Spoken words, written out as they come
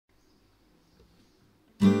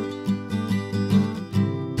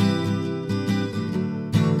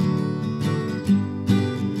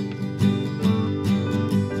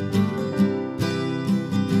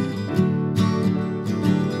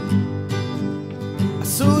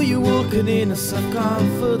walking in a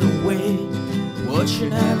self-confident way,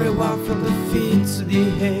 watching everyone from the feet to the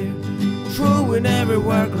hair, throwing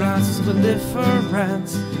everywhere glances of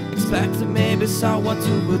indifference, expecting maybe someone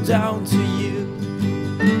to go down to you.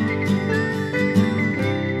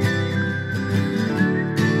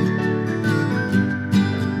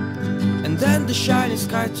 And then the shiny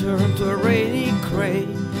sky turned to a rainy gray,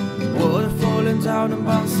 water falling down and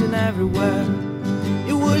bouncing everywhere.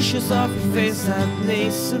 You wish yourself your face that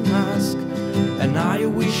needs a mask, and now you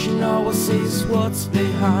wish you know what sees what's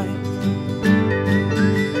behind.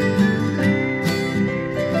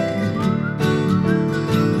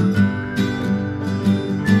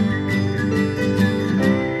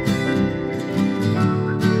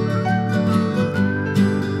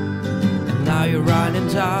 And now you're running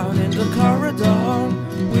down in the corridor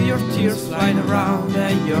with your tears flying around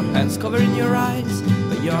and your hands covering your eyes.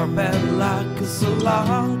 But your bad luck is so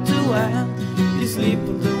long to end. You sleep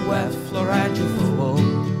on the wet floor and you fall.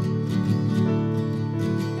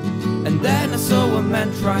 And then I saw a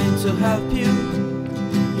man trying to help you.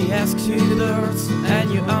 He asks you if it hurts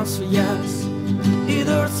and you answer yes. It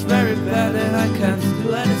hurts very bad and I can't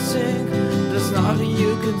do anything. There's nothing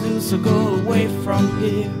you can do, so go away from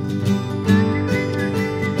here.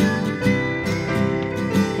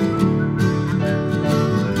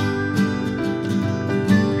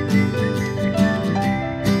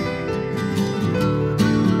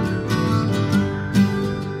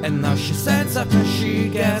 And now she stands up and she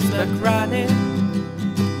gets back running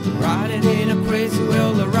in a crazy way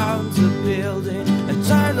all around the building. And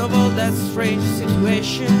tired of all that strange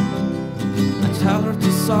situation, I tell her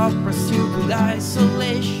to suppress stupid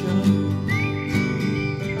isolation.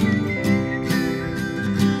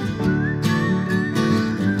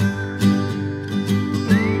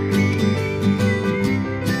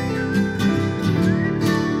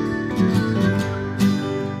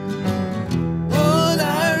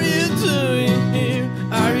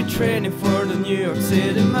 Training for the New York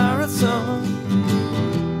City Marathon,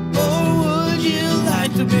 or would you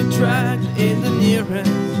like to be dragged in the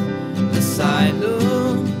nearest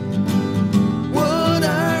asylum? What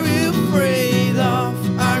are you afraid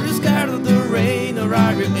of? Are you scared of the rain, or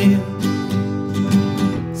are you in